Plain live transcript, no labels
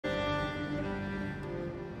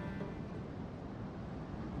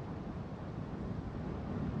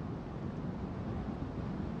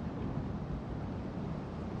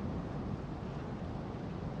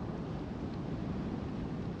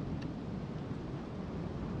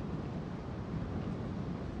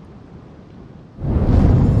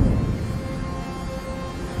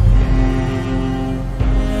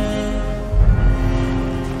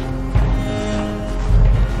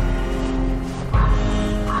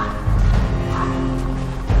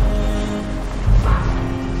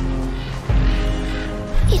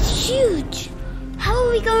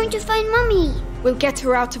to find Mummy. We'll get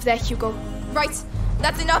her out of there, Hugo. Right,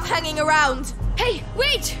 that's enough hanging around. Hey,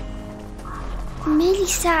 wait!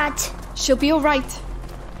 Millie's sad. She'll be alright.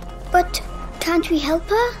 But can't we help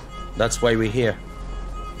her? That's why we're here.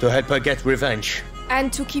 To help her get revenge.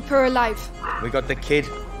 And to keep her alive. We got the kid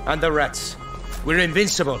and the rats. We're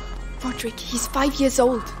invincible. Roderick, he's 5 years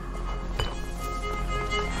old.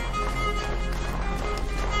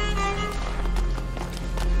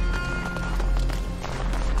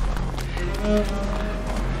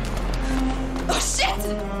 Oh shit!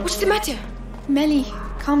 What's the matter? Melly,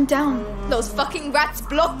 calm down. Those fucking rats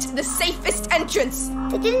blocked the safest entrance.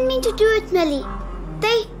 They didn't mean to do it, Millie.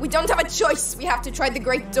 We don't have a choice. We have to try the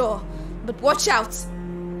great door. But watch out.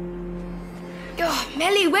 Oh,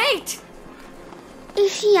 Melly, wait!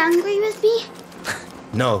 Is she angry with me?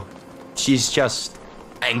 No, she's just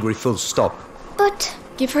angry full stop. But...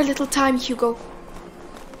 Give her a little time, Hugo.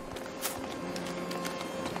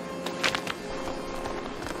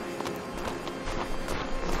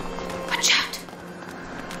 Watch out.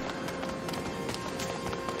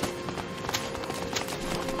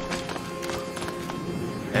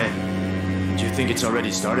 Hey, do you think it's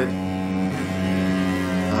already started?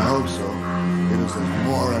 I hope so. Because there's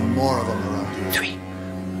more and more of them around here. 3.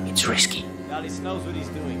 It's risky. Alice knows what he's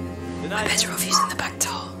doing. I'm better off using the back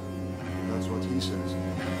door. That's what he says.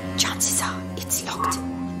 Chances are it's locked.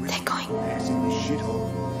 They're going. It's in the shithole.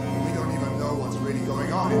 We don't even know what's really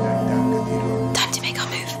going on in that damn cathedral. Time to make our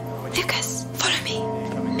move. Lucas, follow me.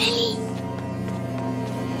 Millie.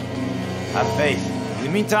 Have faith. In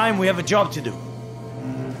the meantime, we have a job to do.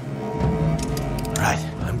 Right,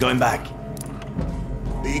 I'm going back.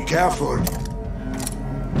 Be careful.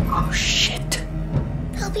 Oh shit.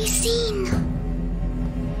 I'll be seen.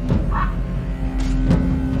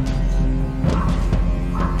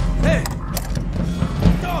 Hey!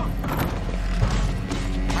 Stop!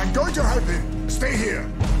 I'm going to help him. Stay here.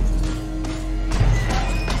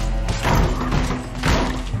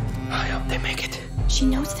 I hope they make it. She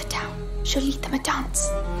knows the town. She'll lead them a dance.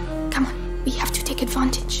 Come on, we have to take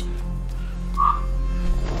advantage.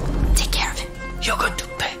 Take care of him. You're going to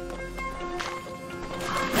pay.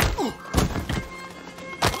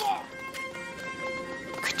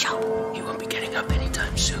 Good job. He won't be getting up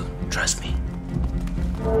anytime soon. Trust me.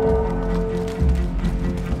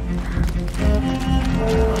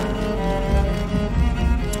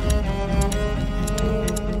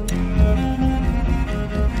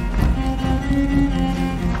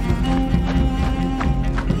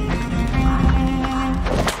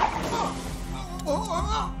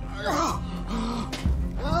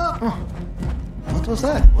 What was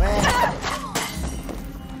that?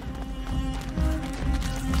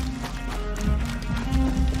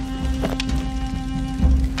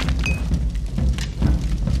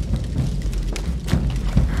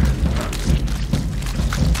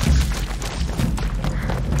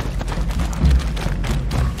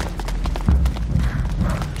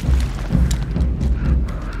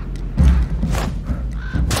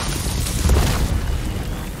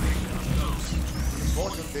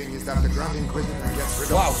 Thing is that the Grand Inquisitor gets rid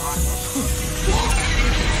of... Wow.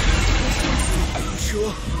 Are you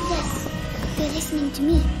sure? Yes. They're listening to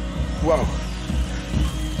me. Wow.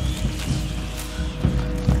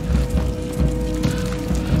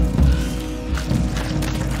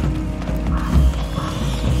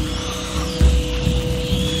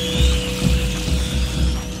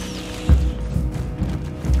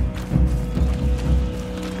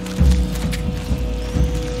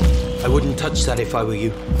 I wouldn't touch that if I were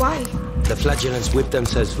you. Why? The flagellants whip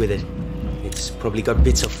themselves with it. It's probably got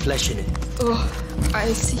bits of flesh in it. Oh,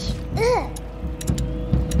 I see. Ugh.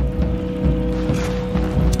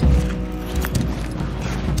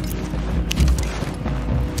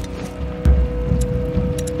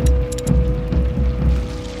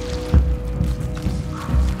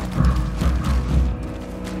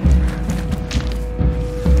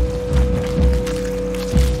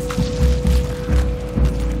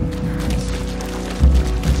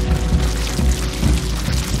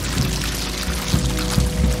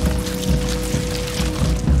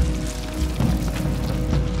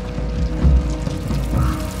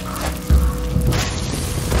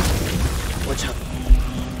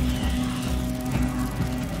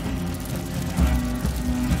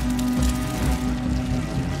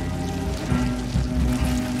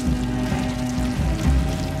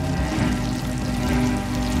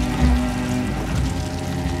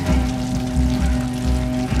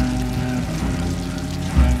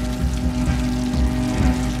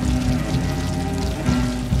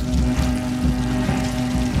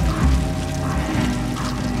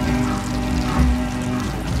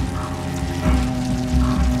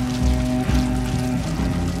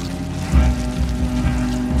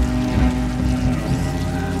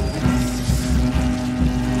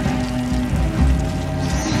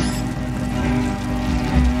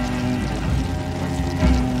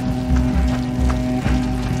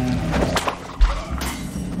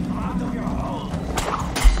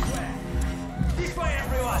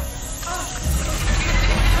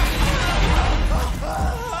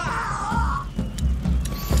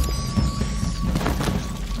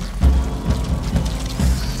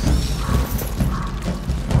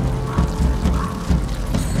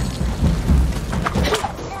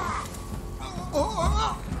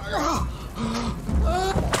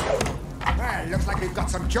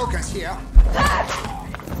 jokers here.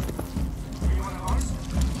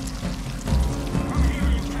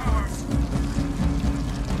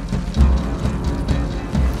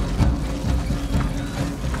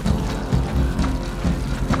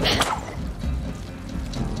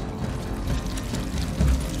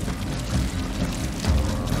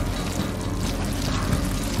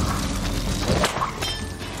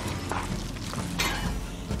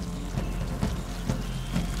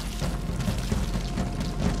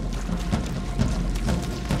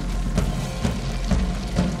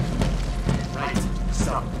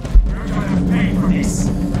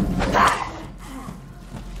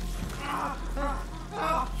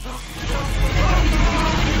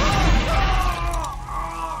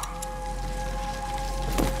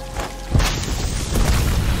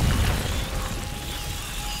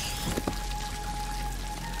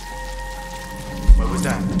 What was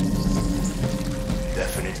that?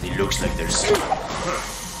 Definitely looks like there's...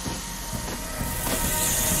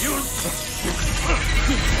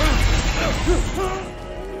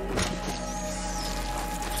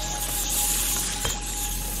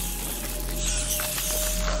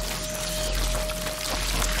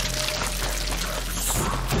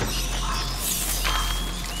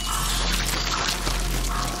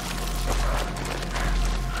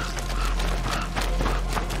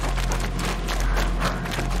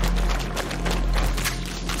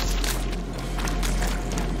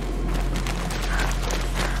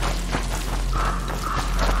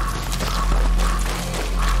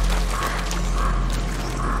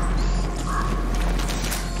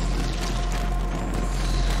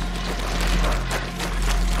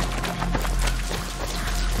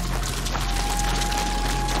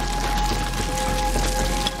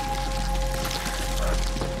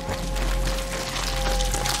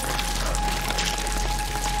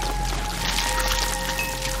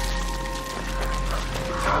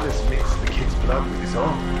 Alice mixed the kid's blood with his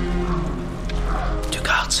own. 2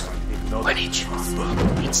 guards. One each.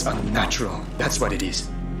 It's unnatural. That's what it is.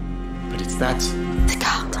 But it's that... The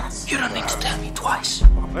guard. You don't need to tell me twice.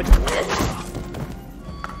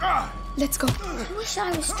 Let's go. I wish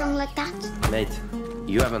I was strong like that. Mate,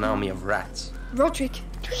 you have an army of rats. Roderick,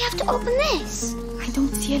 Do we have to open this? I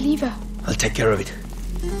don't see a lever. I'll take care of it.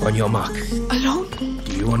 On your mark. Alone?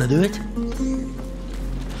 Do you want to do it?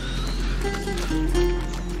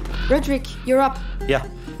 Roderick, you're up. Yeah.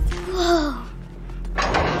 Whoa.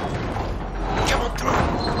 Come on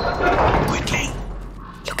through. Quickly.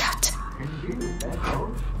 Look out.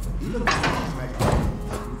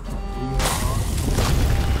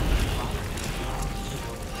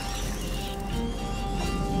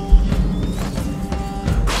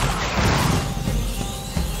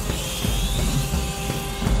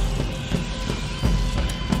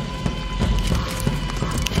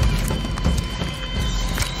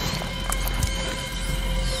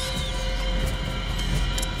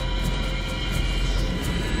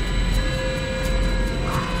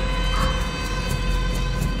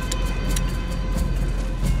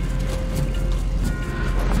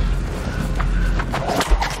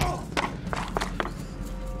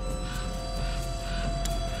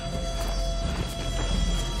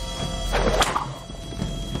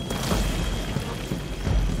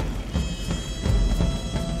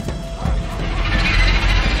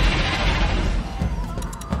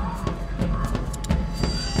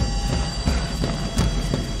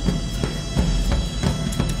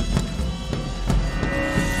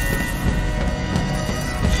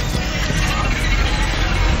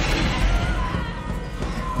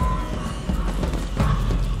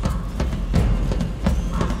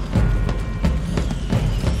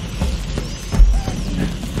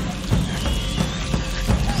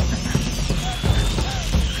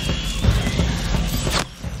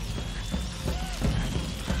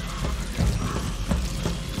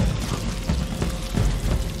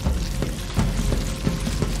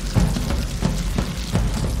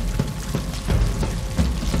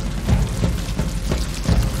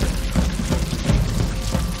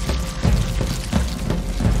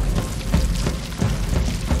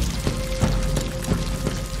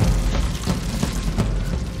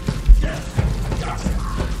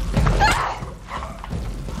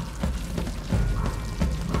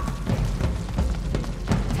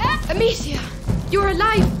 Amicia, you're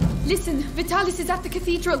alive. Listen, Vitalis is at the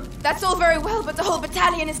cathedral. That's all very well, but the whole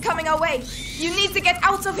battalion is coming our way. You need to get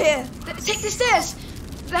out of here. Take the stairs.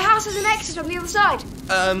 The house has an exit on the other side.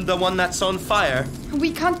 The one that's on fire.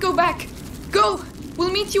 We can't go back. Go.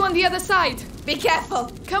 We'll meet you on the other side. Be careful.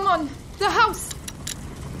 Come on. The house.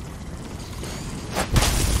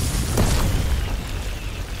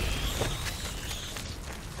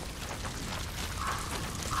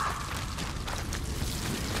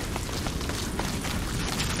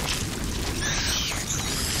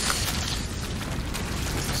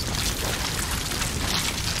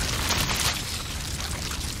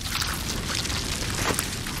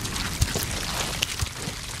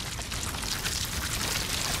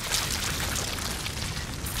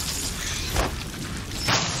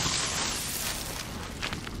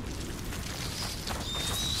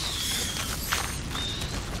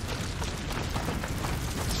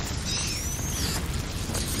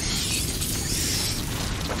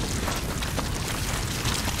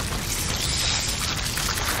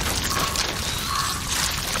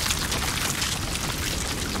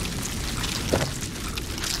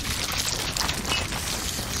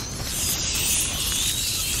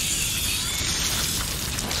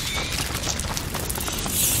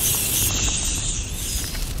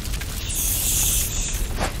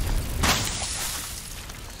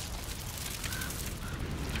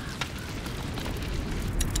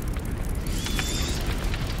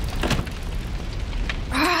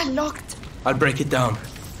 I'll break it down.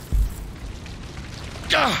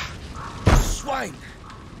 Ah! Swine!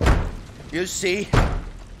 You see?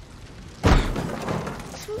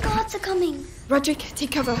 Some guards are coming. Roderick,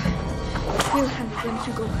 take cover. We'll handle them,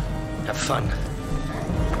 Hugo. Have fun.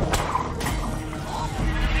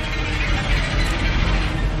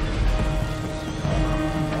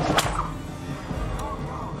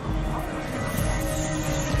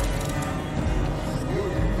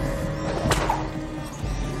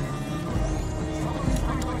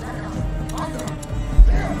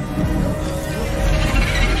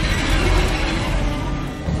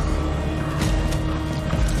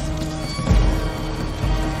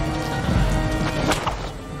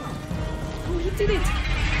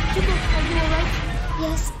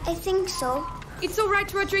 So? It's all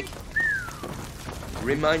right, Roderick.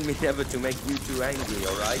 Remind me never to make you too angry,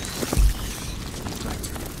 all right?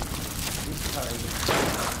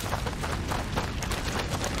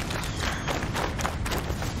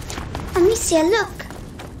 Amicia, look.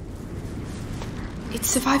 It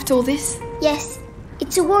survived all this? Yes,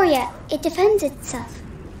 it's a warrior. It defends itself.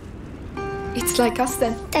 It's like us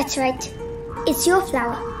then. That's right. It's your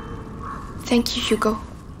flower. Thank you, Hugo.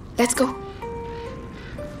 Let's go.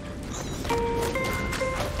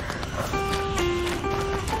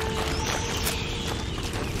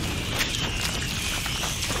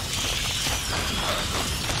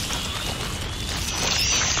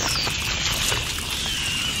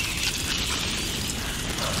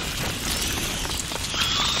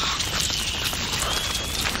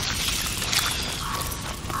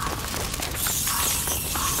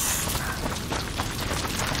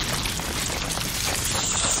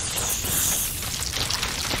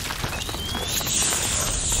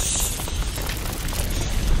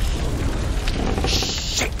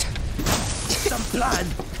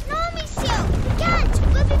 No, Amicia! We can't!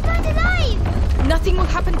 We'll be burned alive! Nothing will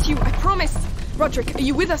happen to you, I promise. Roderick, are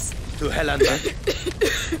you with us? To hell and back.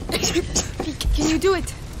 Can you do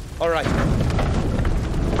it? All right.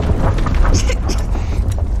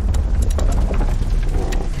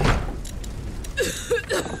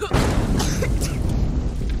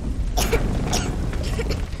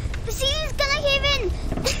 The ceiling's gonna cave in!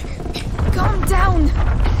 Calm down!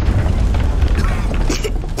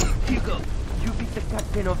 Hugo, you beat the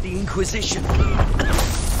captain of the Inquisition.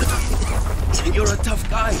 You're a tough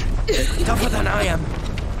guy. Tougher than I am.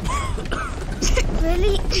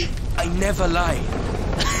 Really? I never lie.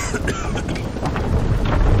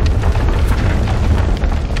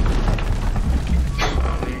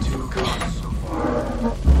 Only 2 cars so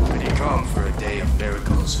far. Pretty calm for a day of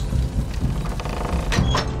miracles.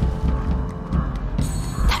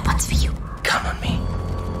 That one's for you. Come on me.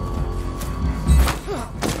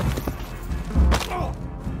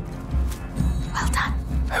 Well done.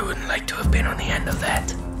 I wouldn't like to have been on the end of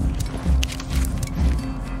that.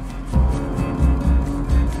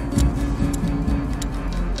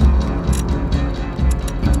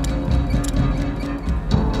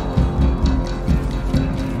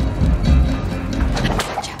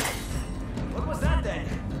 What was that then?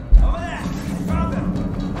 Over there! I found them!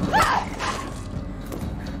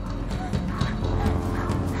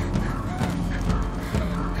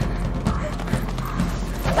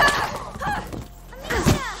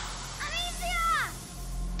 Amicia! Amicia!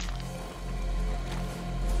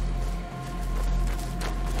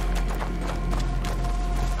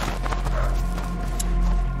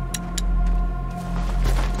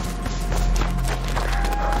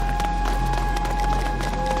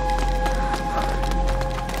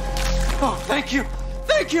 Oh, thank you!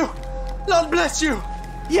 Thank you! Lord bless you!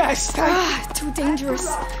 Yes, thank you! Too dangerous.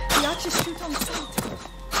 The archers shoot on sight.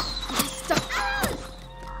 We're stuck.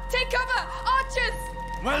 Take cover! Archers!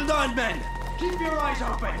 Well done, men! Keep your eyes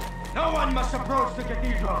open! No one must approach the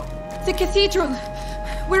cathedral! The cathedral!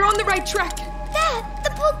 We're on the right track! There!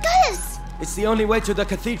 The portcullis! It's the only way to the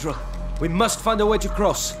cathedral. We must find a way to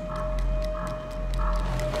cross.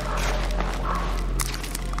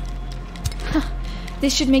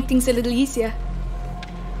 This should make things a little easier.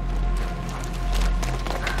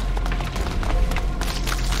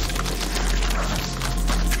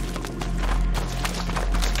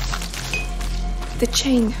 The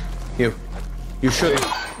chain. You shouldn't.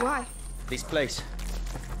 Why? This place.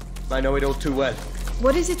 I know it all too well.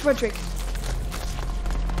 What is it, Roderick?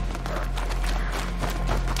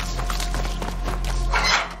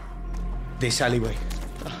 This alleyway.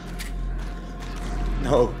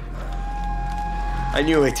 No. I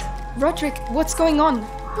knew it. Roderick, what's going on?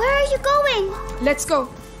 Where are you going? Let's go.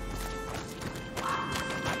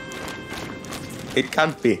 It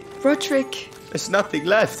can't be. Roderick. There's nothing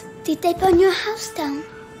left. Did they burn your house down?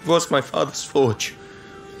 It was my father's forge.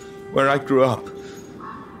 where I grew up.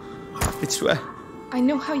 It's where... I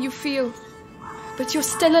know how you feel. But you're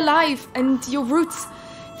still alive, and your roots,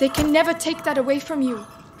 they can never take that away from you.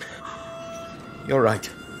 You're right.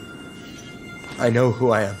 I know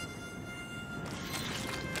who I am.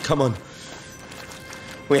 Come on.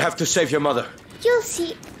 We have to save your mother. You'll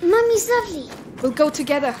see. Mummy's lovely. We'll go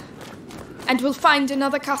together. And we'll find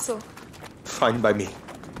another castle. Fine by me.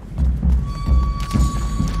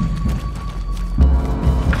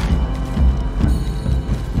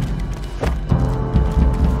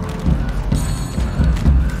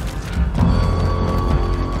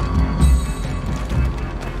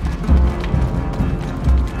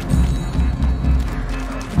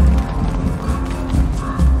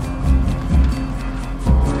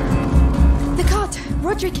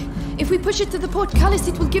 Roderick, if we push it to the portcullis,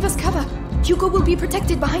 it will give us cover. Hugo will be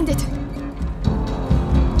protected behind it.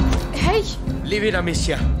 Hey! Leave it,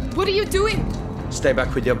 Amicia. What are you doing? Stay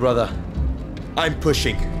back with your brother. I'm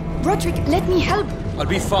pushing. Roderick, let me help. I'll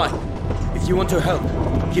be fine. If you want to help,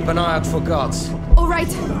 keep an eye out for guards. All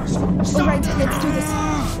right. All right, let's do this.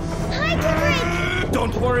 Hi, Roderick!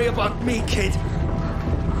 Don't worry about me, kid.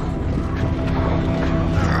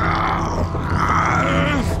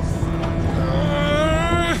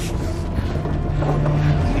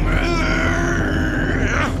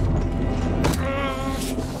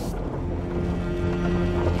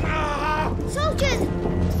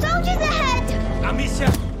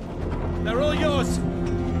 They're all yours.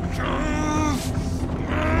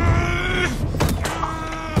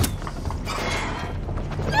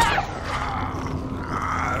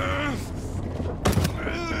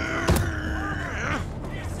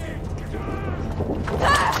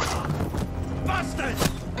 Bastards!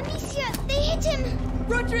 Amicia, they hit him.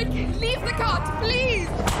 Roderick, leave the cart, please.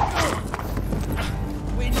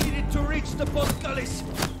 We needed to reach the portcullis.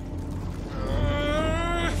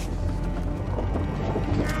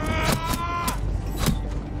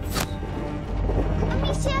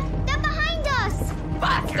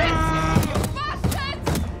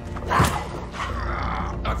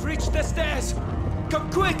 The stairs! Come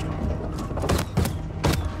quick!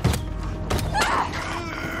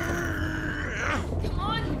 Come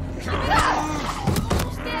on!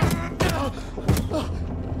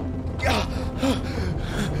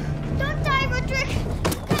 Don't die, Roderick!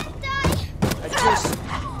 You can't die! I just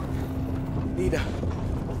need a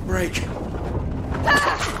break.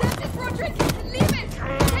 That's it, Roderick! Leave it!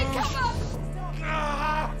 Take cover!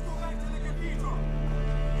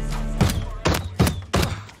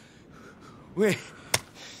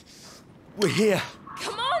 We're here.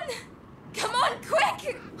 Come on! Come on,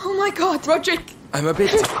 quick! Oh my God, Roderick! I'm a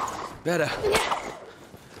bit better.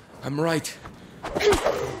 I'm right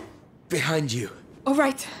behind you. All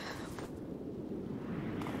right.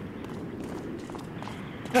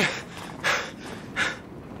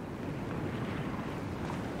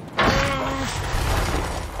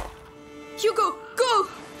 Hugo, go!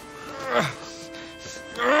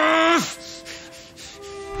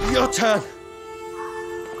 Your turn.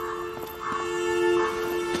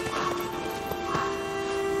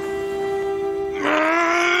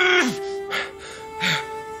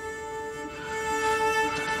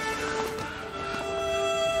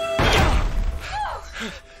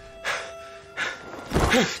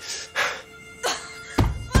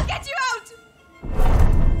 We'll get you out!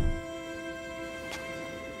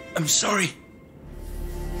 I'm sorry.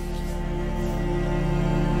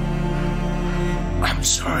 I'm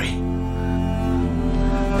sorry.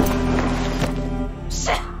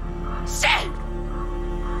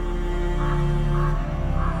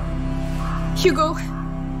 Hugo,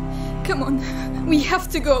 come on. We have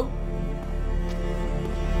to go.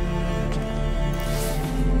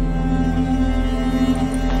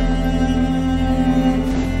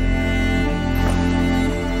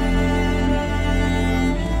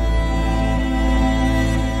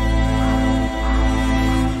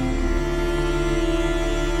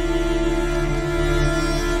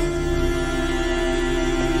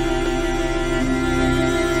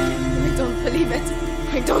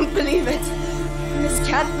 I don't believe it. This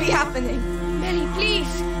can't be happening. Melly,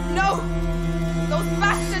 please. No. Those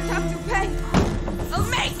bastards have to pay. I'll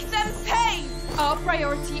make them pay. Our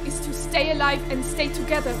priority is to stay alive and stay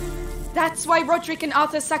together. That's why Roderick and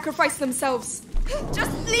Arthur sacrificed themselves.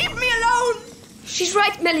 Just leave me alone. She's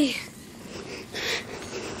right, Melly.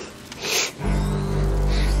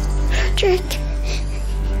 Roderick.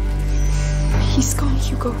 He's gone,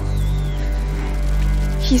 Hugo.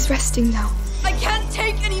 He's resting now. I can't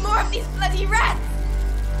take any more of these bloody rats!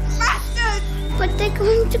 Bastards! But they're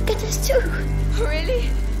going to get us too.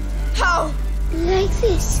 Really? How? Like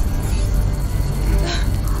this.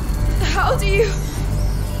 How do you...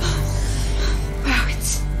 Wow,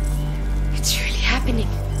 it's really happening.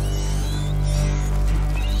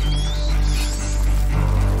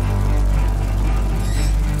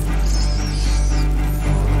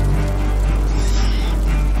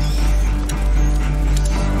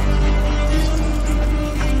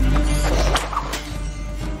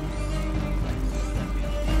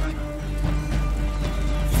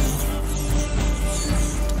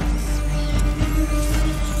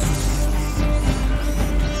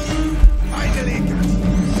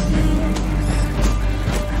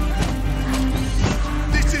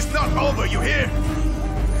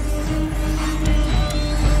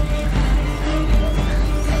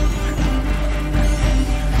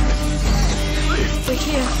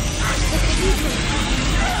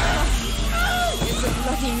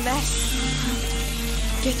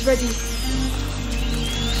 Get ready.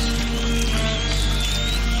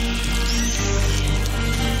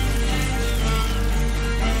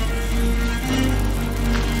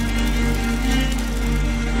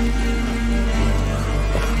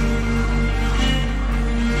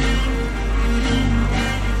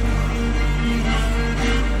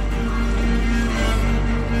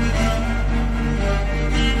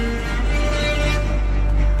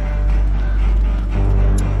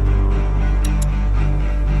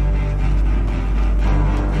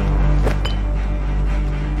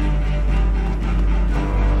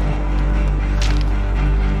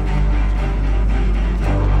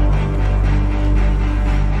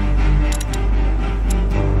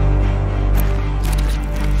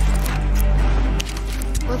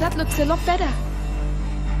 Looks a lot better.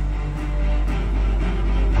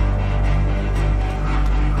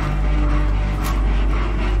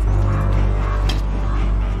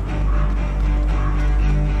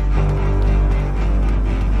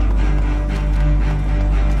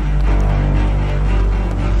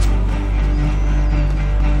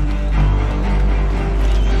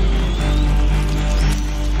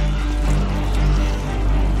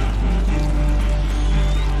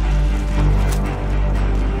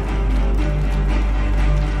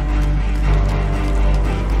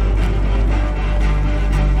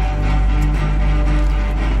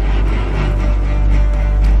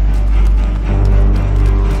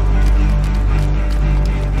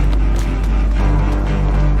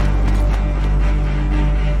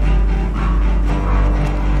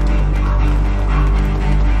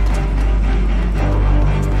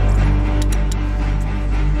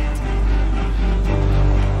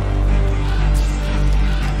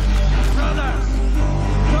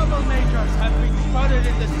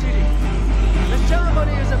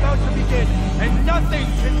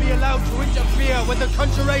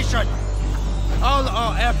 Conjuration! All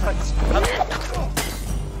our efforts have...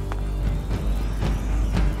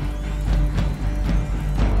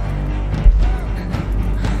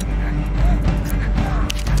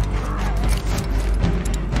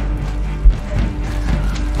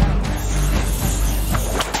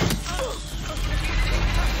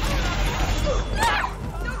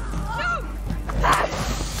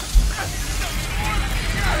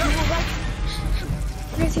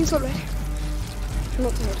 Everything's alright. I'm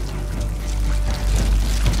not tired.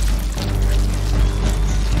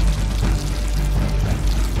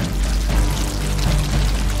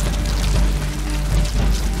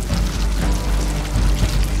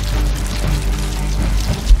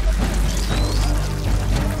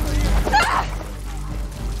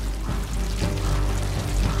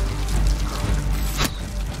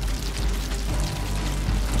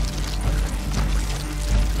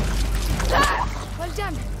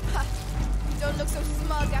 Don't look so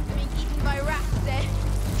smug after being eaten by rats there.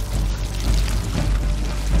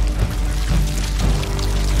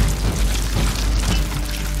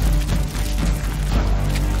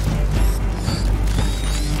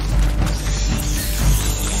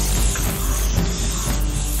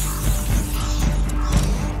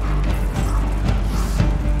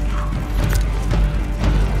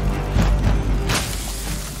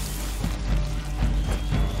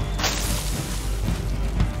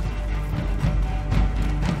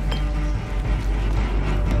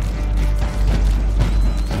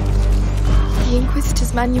 The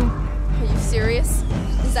Inquisitor's manual. Are you serious?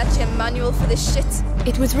 Is that your manual for this shit?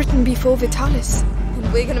 It was written before Vitalis.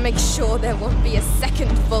 And we're gonna make sure there won't be a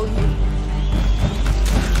second volume.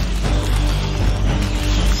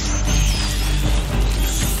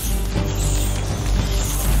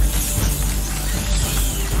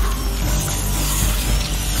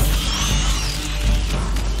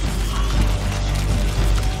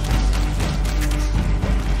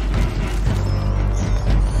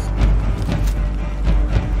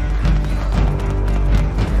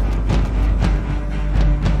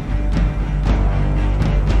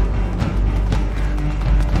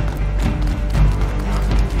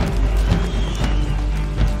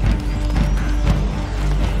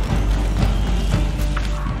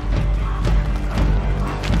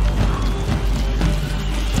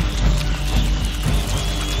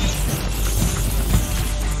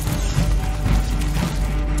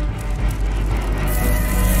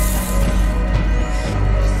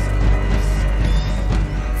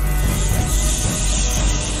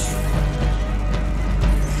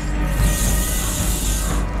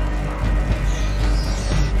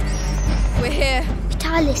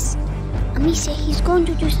 Vitalis. Amicia, he's going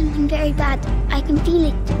to do something very bad. I can feel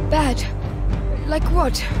it. Bad? Like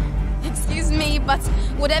what? Excuse me, but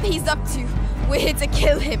whatever he's up to, we're here to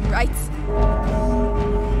kill him, right?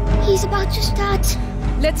 He's about to start.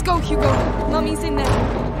 Let's go, Hugo. Mommy's in there.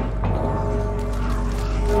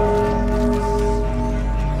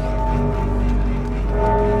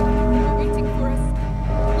 They're waiting for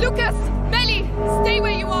us. Lucas! Melly! Stay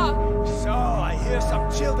where you are! So, I hear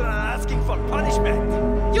some children are asking for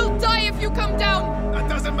punishment. You'll die if you come down! That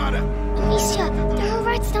doesn't matter. Amicia, there are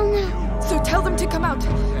rats down there. So tell them to come out.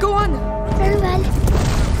 Go on! Very well. Don't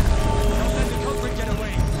let the culprit get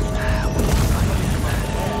away.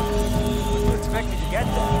 You expected to get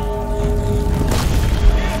there.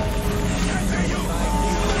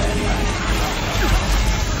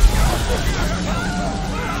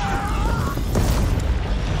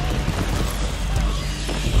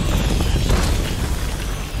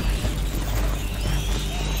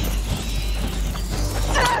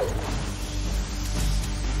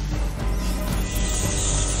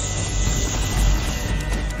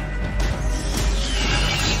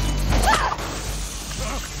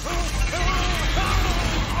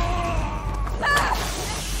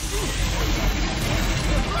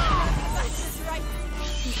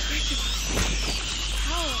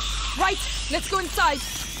 Right! Let's go inside!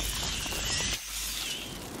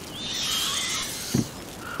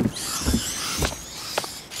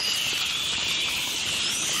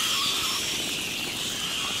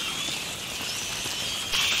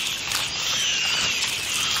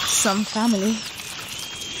 Some family.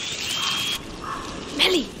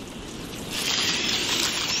 Melly!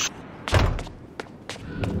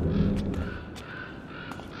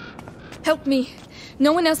 Help me.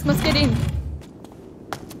 No one else must get in.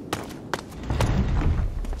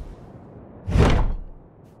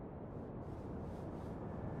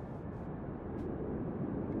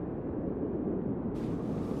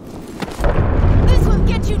 This will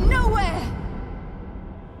get you nowhere!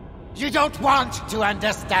 You don't want to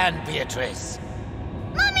understand, Beatrice.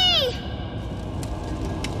 Mommy!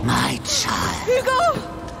 My child. Hugo!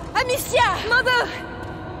 Amicia! Mother!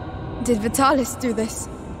 Did Vitalis do this?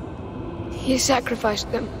 He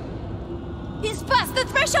sacrificed them. He's past the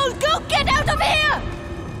threshold! Go get out of here!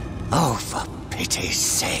 Oh, for pity's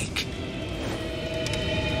sake.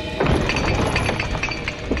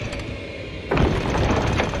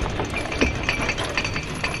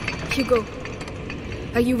 Hugo,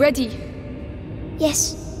 are you ready?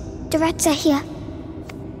 Yes, the rats are here.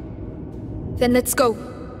 Then let's go.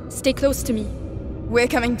 Stay close to me. We're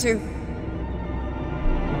coming too.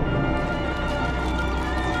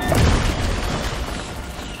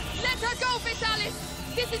 Let her go, Vitalis!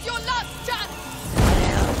 This is your last chance!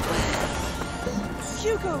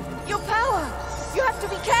 Hugo, your power! You have to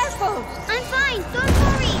be careful! I'm fine, don't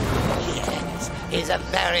worry. Yes, he's a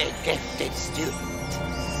very gifted student.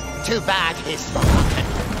 Too bad his father,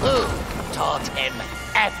 who taught him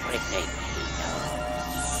everything he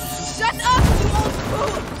knows. Shut up, you old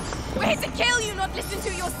fool! We're here to kill you, not listen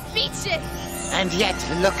to your speeches! And yet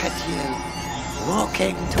look at you,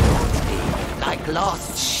 walking towards me like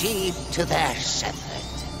lost sheep to their shepherd.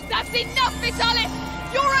 That's enough, Vitalis!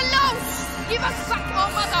 You're alone! Give us back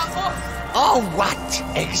our mother, or... Oh, what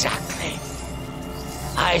exactly?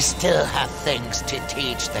 I still have things to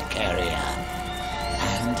teach the carrier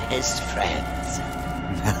and his friends.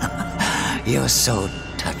 You're so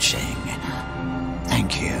touching.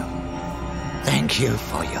 Thank you. Thank you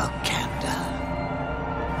for your candor.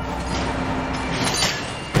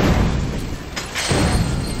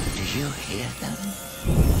 Do you hear them?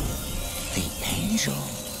 The angel.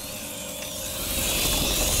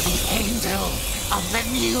 The angel of the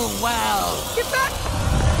new world. Get back!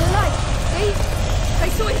 The light! I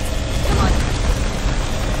saw it! Come on!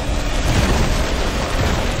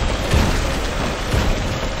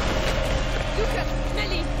 Lucas!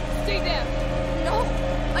 Melly! Stay there! No!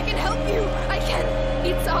 I can help you! I can!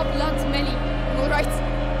 It's our blood, Melly. Alright.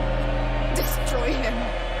 Destroy him.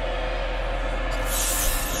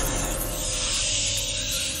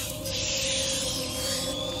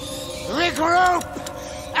 Regroup!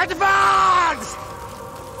 Advance!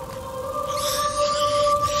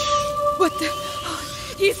 What the...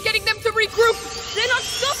 He's getting them to regroup! They're not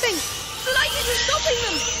stopping! The light isn't stopping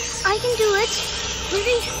them! I can do it.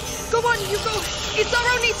 Really? Go on, Hugo! It's our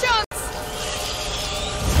only chance!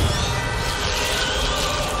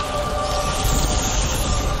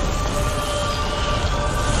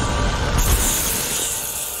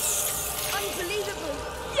 Unbelievable!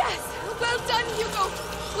 Yes! Well done, Hugo!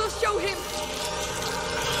 We'll show him!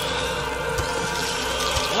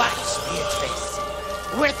 Watch, Beatrice.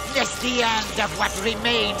 Witness the end of what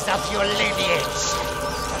remains of your lineage.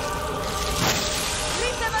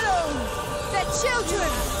 Leave them alone! They're children!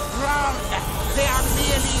 Wrong! They are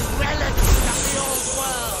merely relatives of the old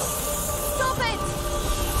world! Stop it!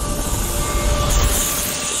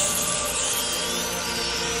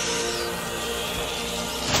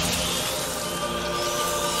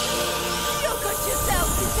 Look at yourself,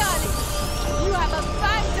 Vitalis! You have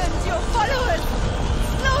abandoned your followers!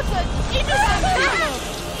 Slaughtered innocent people!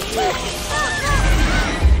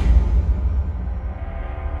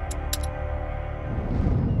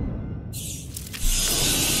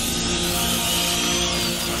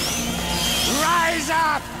 Rise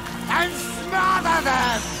up and smother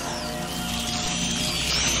them!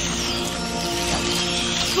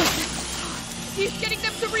 He's getting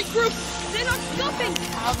them to regroup! They're not stopping!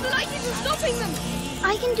 The light isn't stopping them!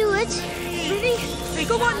 I can do it. Really?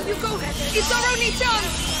 Go on, you go! It's our only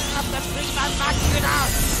chance! Of the Prima Macula,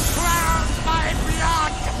 crowned by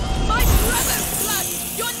blood! My brother's blood!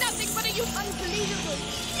 You're nothing but a youth! Unbelievable!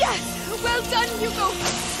 Yes! Well done, Hugo!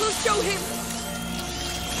 We'll show him!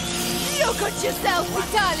 Look at yourself,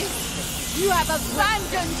 Vitalis! You have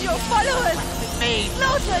abandoned your followers!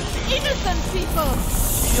 Slaughtered innocent people!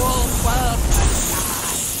 The old world must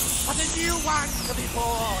die, but a new one to be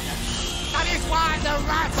born! That is why the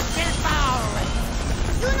rats devour it!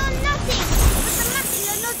 You know nothing, but the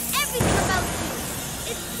Macula knows everything about you.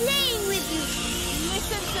 It's playing with you.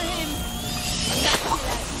 Listen to him!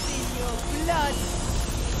 Macula is in your blood!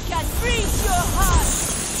 Can reach your heart!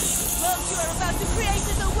 The world you are about to create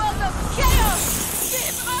is a world of chaos!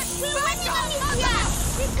 Give us back our mother!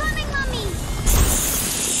 She's coming, Mommy!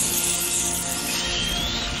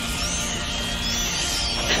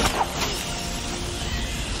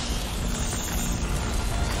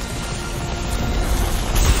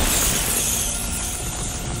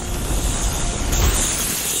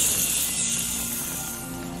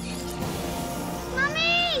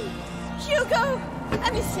 Hugo!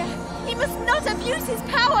 Amicia, he must not abuse his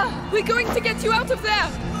power! We're going to get you out of there!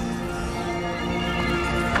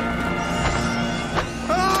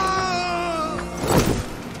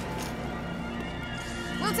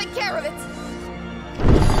 We'll take care of it.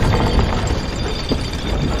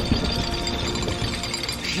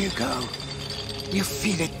 Hugo, you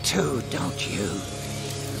feel it too, don't you?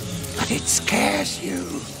 But it scares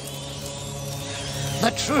you.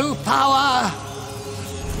 The true power!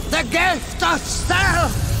 The gift of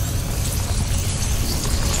self!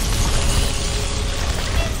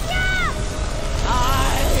 I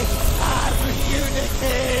have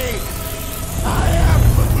unity! I am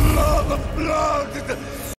the blood!